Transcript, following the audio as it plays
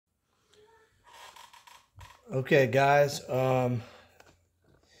Okay, guys, just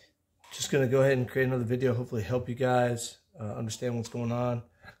going to go ahead and create another video, hopefully help you guys understand what's going on.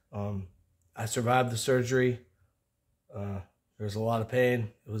 I survived the surgery. There was a lot of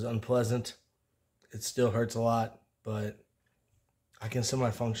pain. It was unpleasant. It still hurts a lot, but I can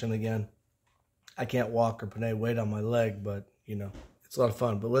semi-function again. I can't walk or put any weight on my leg, but, you know, it's a lot of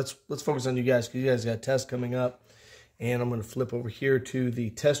fun. But let's focus on you guys, because you guys got tests coming up. And I'm going to flip over here to the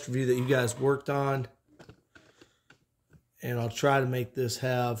test review that you guys worked on. And I'll try to make this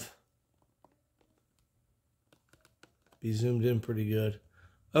be zoomed in pretty good.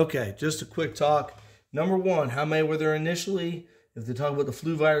 Okay, just a quick talk. Number one, how many were there initially? If they talk about the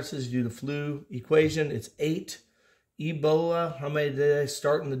flu viruses, you do the flu equation. It's 8. Ebola, how many did they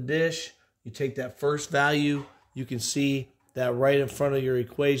start in the dish? You take that first value. You can see that right in front of your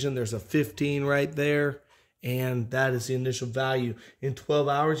equation. There's a 15 right there. And that is the initial value. In 12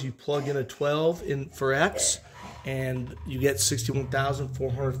 hours, you plug in a 12 in for X, and you get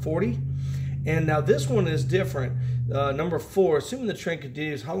 61,440. And now this one is different. Number 4, assuming the trend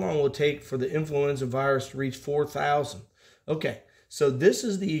continues, how long will it take for the influenza virus to reach 4,000? Okay, so this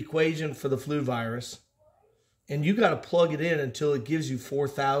is the equation for the flu virus, and you got to plug it in until it gives you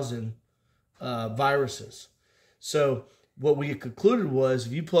 4,000 viruses. So what we concluded was,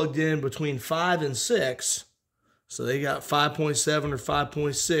 if you plugged in between 5 and 6, so they got 5.7 or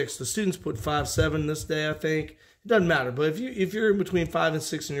 5.6. The students put 5.7 this day, I think. It doesn't matter, but if you're in between 5 and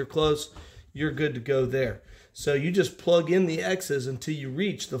 6 and you're close, you're good to go there. So you just plug in the X's until you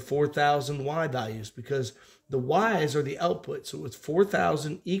reach the 4,000 Y values, because the Y's are the output. So it's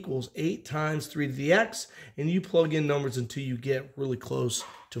 4,000 equals 8 times 3 to the X, and you plug in numbers until you get really close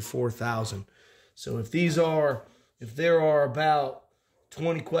to 4,000. So if there are about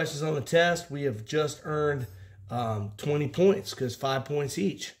 20 questions on the test, we have just earned 20 points, because 5 points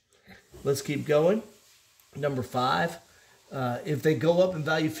each. Let's keep going. Number 5, if they go up in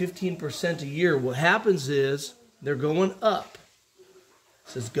value 15% a year, what happens is they're going up. It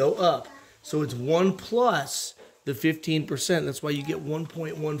says go up. So it's 1 plus the 15%. That's why you get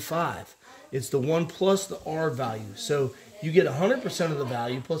 1.15. It's the 1 plus the R value. So you get 100% of the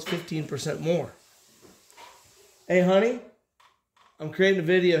value plus 15% more. Hey, honey, I'm creating a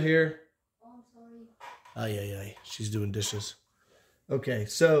video here. Oh, she's doing dishes. Okay,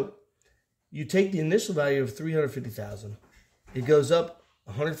 so you take the initial value of 350,000. It goes up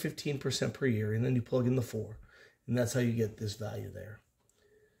 115% per year, and then you plug in the 4. And that's how you get this value there.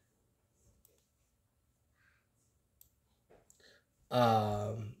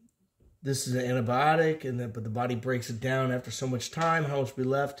 This is an antibiotic, but the body breaks it down after so much time. How much will be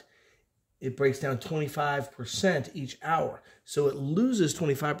left? It breaks down 25% each hour. So it loses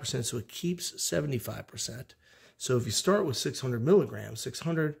 25%, so it keeps 75%. So if you start with 600 milligrams,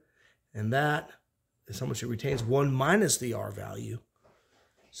 600, and that is how much it retains, 1 minus the R value.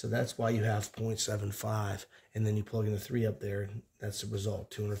 So that's why you have 0.75, and then you plug in the 3 up there, and that's the result,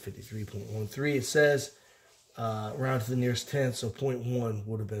 253.13. It says round to the nearest tenth, so 0.1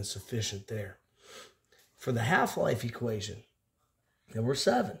 would have been sufficient there. For the half-life equation, there were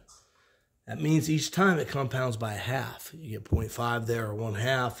 7. That means each time it compounds by a half. You get 0.5 there, or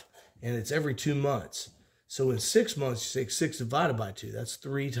 1/2, and it's every 2 months. So in 6 months, you take 6 divided by 2. That's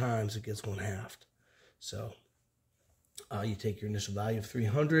 3 times it gets 1/2. So you take your initial value of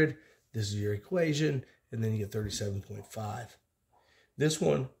 300. This is your equation, and then you get 37.5. This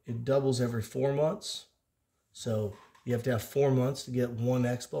one, it doubles every 4 months. So you have to have 4 months to get 1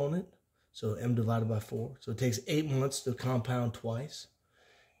 exponent. So m divided by 4. So it takes 8 months to compound twice.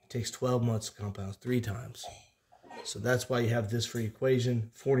 It takes 12 months to compound 3 times. So that's why you have this for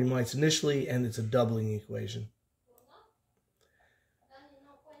equation. 40 mites initially, and it's a doubling equation.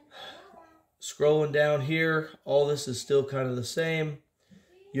 Scrolling down here, all this is still kind of the same.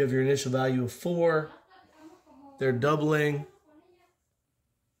 You have your initial value of 4. They're doubling.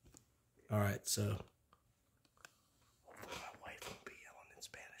 All right, so my wife won't be yelling in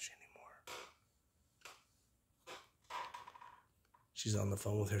Spanish anymore. She's on the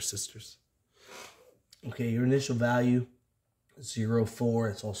phone with her sisters. Okay, your initial value, 0, 4.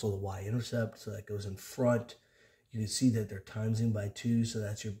 It's also the y-intercept, so that goes in front. You can see that they're timesing by 2, so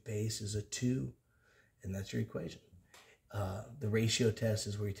that's your base is a 2, and that's your equation. The ratio test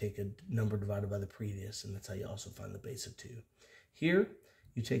is where you take a number divided by the previous, and that's how you also find the base of 2. Here,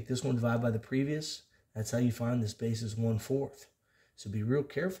 you take this one divided by the previous. That's how you find this base is 1/4. So be real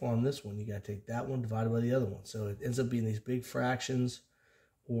careful on this one. You got to take that one divided by the other one. So it ends up being these big fractions,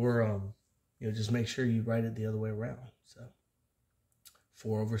 or just make sure you write it the other way around. So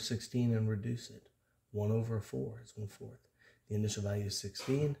 4/16 and reduce it. 1/4 is 1/4. The initial value is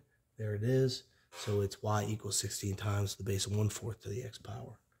 16. There it is. So it's y equals 16 times the base of 1/4 to the x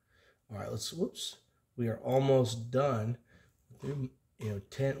power. All right, whoops. We are almost done.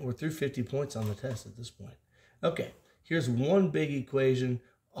 We're through 50 points on the test at this point. Okay, here's one big equation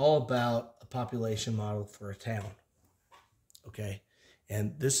all about a population model for a town. Okay,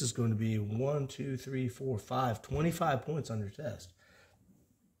 and this is going to be 1, 2, 3, 4, 5, 25 points on your test.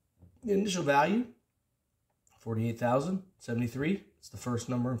 The initial value, 48,073. It's the first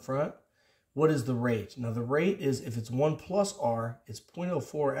number in front. What is the rate? Now the rate is, if it's 1 plus R, it's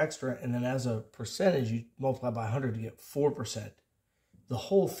 0.04 extra, and then as a percentage, you multiply by 100 to get 4%. The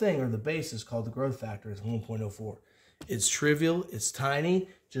whole thing, or the base, is called the growth factor, is 1.04. It's trivial, it's tiny.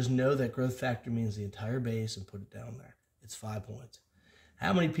 Just know that growth factor means the entire base and put it down there. It's 5 points.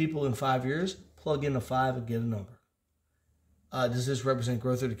 How many people in 5 years? Plug in a 5 and get a number. Does this represent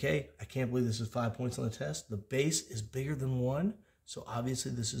growth or decay? I can't believe this is 5 points on the test. The base is bigger than 1. So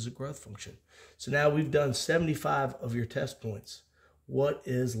obviously this is a growth function. So now we've done 75 of your test points. What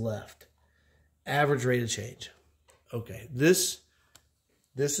is left? Average rate of change. Okay, this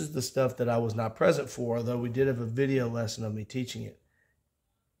is the stuff that I was not present for, although we did have a video lesson of me teaching it.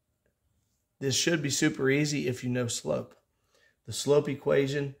 This should be super easy if you know slope. The slope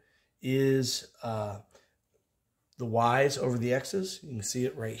equation is the y's over the x's. You can see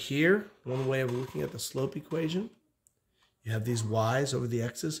it right here. One way of looking at the slope equation. You have these y's over the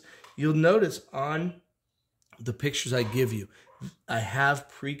x's. You'll notice on the pictures I give you, I have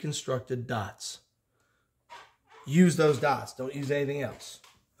pre-constructed dots. Use those dots. Don't use anything else.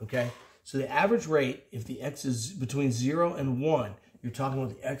 Okay? So the average rate, if the x is between 0 and 1, you're talking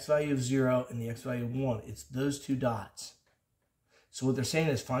about the x value of 0 and the x value of 1. It's those two dots. So what they're saying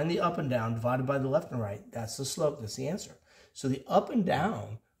is find the up and down divided by the left and right. That's the slope. That's the answer. So the up and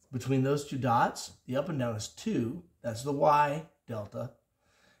down between those two dots, the up and down is 2. That's the y delta.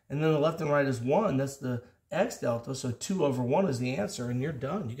 And then the left and right is 1. That's the x delta. So 2 over 1 is the answer, and you're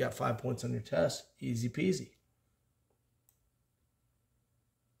done. You got 5 points on your test. Easy peasy.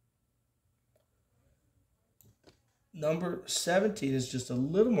 Number 17 is just a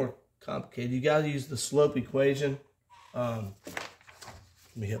little more complicated. You got to use the slope equation. Let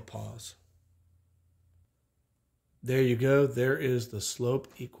me hit pause. There you go. There is the slope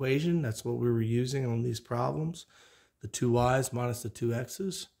equation. That's what we were using on these problems. The 2 y's minus the 2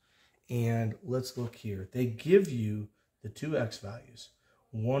 x's. And let's look here. They give you the 2 x values,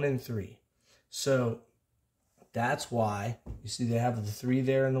 1 and 3. So that's why, you see they have the 3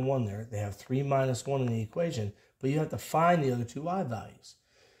 there and the 1 there. They have 3 minus 1 in the equation, but you have to find the other 2 y values.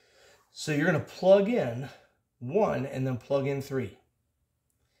 So you're going to plug in 1 and then plug in 3.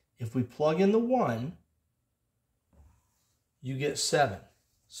 If we plug in the 1, you get 7.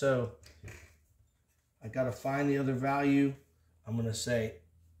 So I got to find the other value. I'm going to say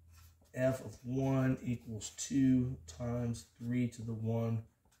f of 1 equals 2 times 3 to the 1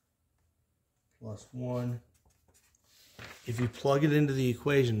 plus 1. If you plug it into the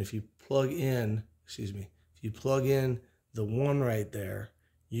equation, if you plug in the 1 right there,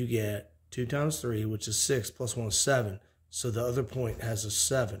 you get 2 times 3, which is 6, plus 1 is 7. So the other point has a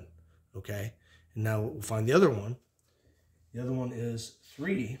 7, okay? And now we'll find the other one. The other one is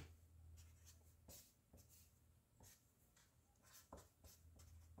 3.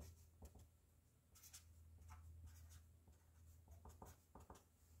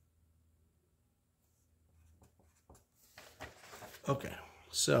 Okay,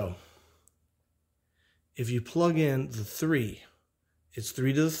 so if you plug in the 3, it's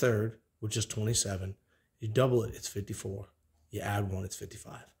 3 to the third, which is 27. You double it, it's 54. You add 1, it's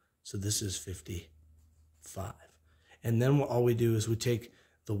 55. So this is 55. And then all we do is we take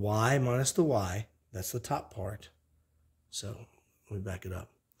the y minus the y. That's the top part. So let me back it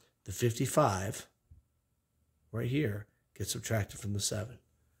up. The 55 right here gets subtracted from the 7.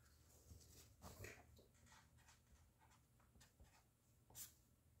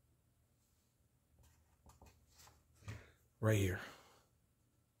 Right here.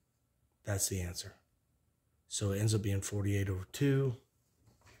 That's the answer. So it ends up being 48 over 2.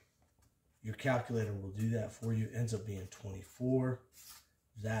 Your calculator will do that for you. It ends up being 24.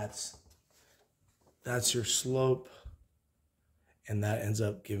 That's your slope. And that ends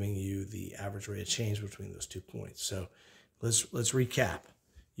up giving you the average rate of change between those 2 points. So let's recap.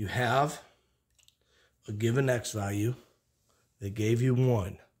 You have a given x value. They gave you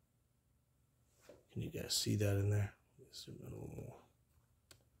 1. Can you guys see that in there? Zoom in a little more.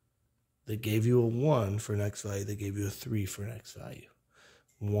 They gave you a 1 for an x value. They gave you a 3 for an x value.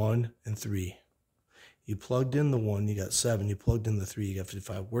 1 and 3. You plugged in the 1, you got 7. You plugged in the 3, you got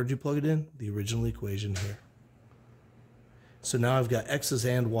 55. Where did you plug it in? The original equation here. So now I've got x's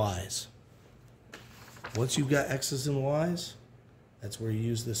and y's. Once you've got x's and y's, that's where you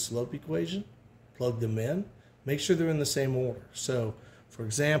use this slope equation. Plug them in. Make sure they're in the same order. So, for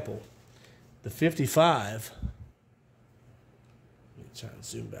example, the 55, let me try and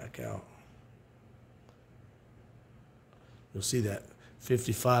zoom back out. You'll see that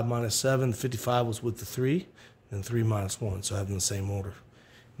 55 minus 7, 55 was with the 3, and 3 minus 1, so I have them in the same order.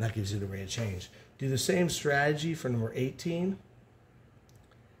 And that gives you the rate of change. Do the same strategy for number 18.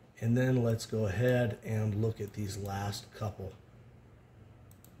 And then let's go ahead and look at these last couple.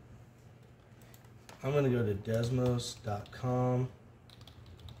 I'm going to go to Desmos.com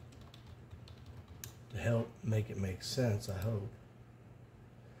to help make it make sense, I hope.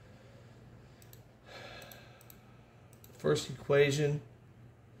 The first equation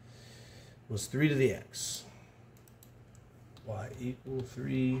was 3 to the x. Y equal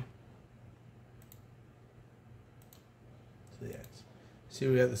 3 to the x. See,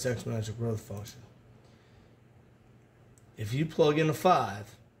 we got this exponential growth function. If you plug in a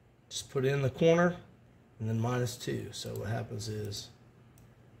 5, just put it in the corner and then minus 2. So what happens is,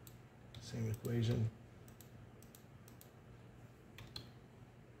 same equation.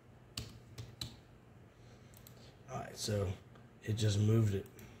 Alright, so it just moved it.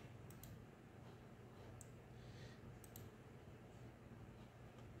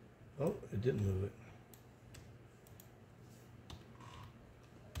 Oh, it didn't move it.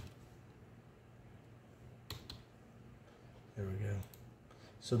 There we go.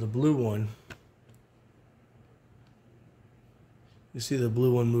 So the blue one, you see the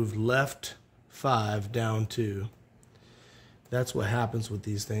blue one moved left 5 down 2. That's what happens with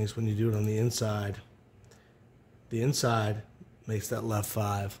these things when you do it on the inside. The inside makes that left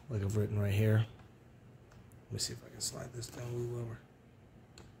 5, like I've written right here. Let me see if I can slide this down a little lower.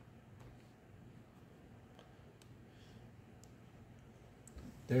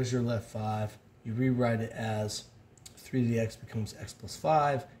 There's your left 5. You rewrite it as 3 to the x becomes x plus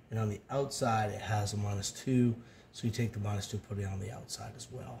 5, and on the outside it has a minus 2, so you take the minus 2 and put it on the outside as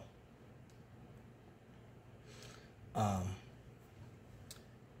well.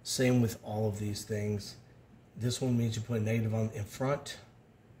 Same with all of these things. This one means you put a negative on in front.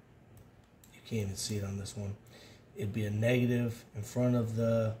 You can't even see it on this one. It'd be a negative in front of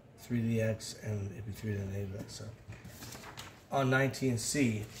the 3 to the x, and it'd be 3 to the negative x. So on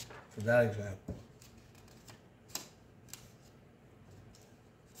 19C, for that example,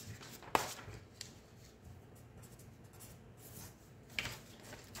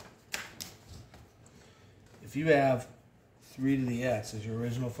 if you have 3 to the x as your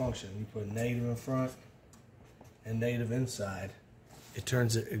original function, you put a negative in front and negative inside, it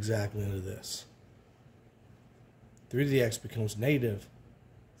turns it exactly into this. 3 to the x becomes negative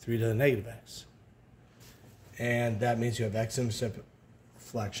 3 to the negative x. And that means you have x-intercept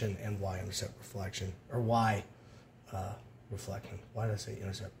reflection and y-intercept reflection, or y reflection. Why did I say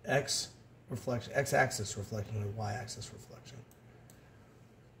intercept? X reflection, x-axis reflection and y-axis reflection.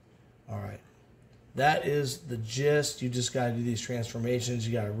 All right. That is the gist. You just got to do these transformations.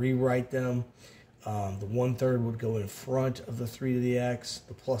 You got to rewrite them. The 1/3 would go in front of the 3 to the x.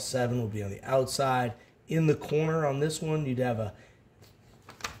 The plus 7 would be on the outside. In the corner on this one, you'd have a,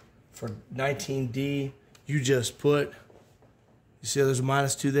 for 19D, you just put, you see there's a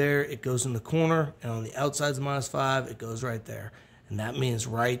minus 2 there. It goes in the corner. And on the outside's minus 5. It goes right there. And that means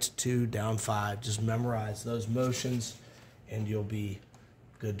right 2, down 5. Just memorize those motions and you'll be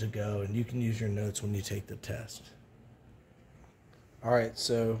good to go, and you can use your notes when you take the test. All right,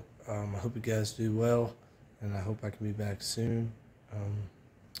 so I hope you guys do well, and I hope I can be back soon.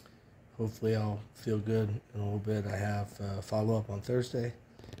 Hopefully I'll feel good in a little bit. I have follow-up on Thursday,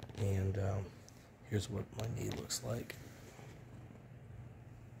 and here's what my knee looks like.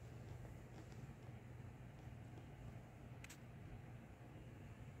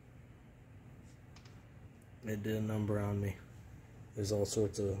 It did a number on me. There's all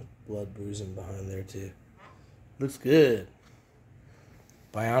sorts of blood bruising behind there too. Looks good.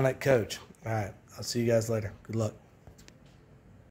 Bionic coach. All right. I'll see you guys later. Good luck.